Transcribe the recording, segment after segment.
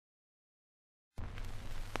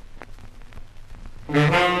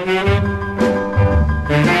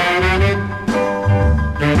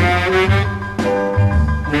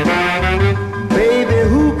Baby,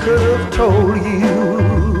 who could have told you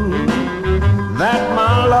that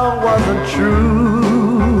my love wasn't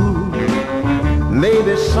true?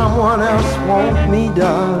 Maybe someone else wants me,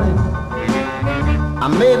 darling. Or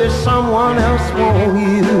maybe someone else wants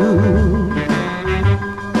you.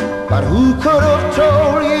 But who could have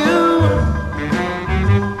told you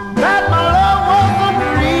that my love wasn't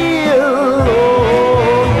real? Oh,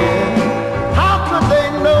 yeah. How could they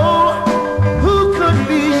know? Who could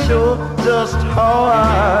be sure just how I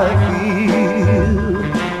feel?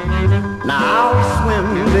 Now I'll swim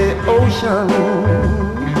the ocean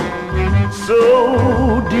so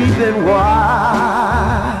deep and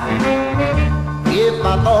wide if I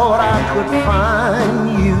thought I could find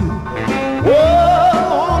you. Whoa,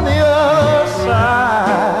 on the other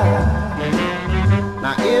side.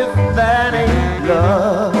 Now if that ain't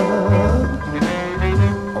love,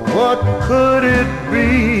 what could it be?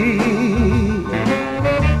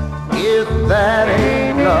 If that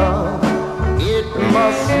ain't love, it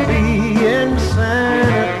must be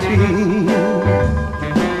insanity.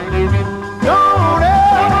 Don't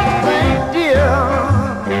ever think, dear,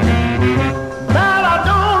 that I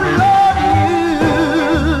don't love you.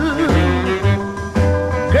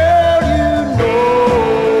 Girl, you know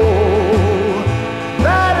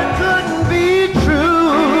that it couldn't be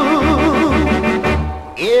true.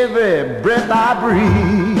 Every breath I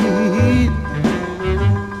breathe,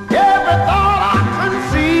 every thought I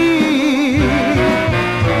conceive,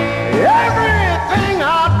 everything I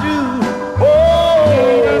do, oh,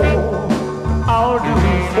 I'll do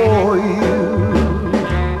for you.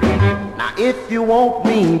 Now if you want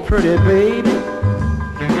me, pretty baby,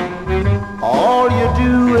 all you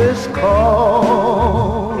do is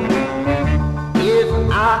call. If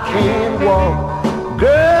I can't walk,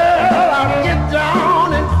 girl, I'll get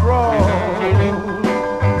down and crawl.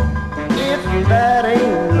 If that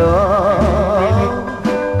ain't love,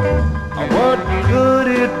 what could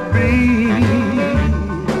it be?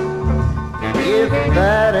 If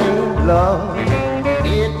that ain't love,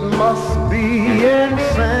 it must be in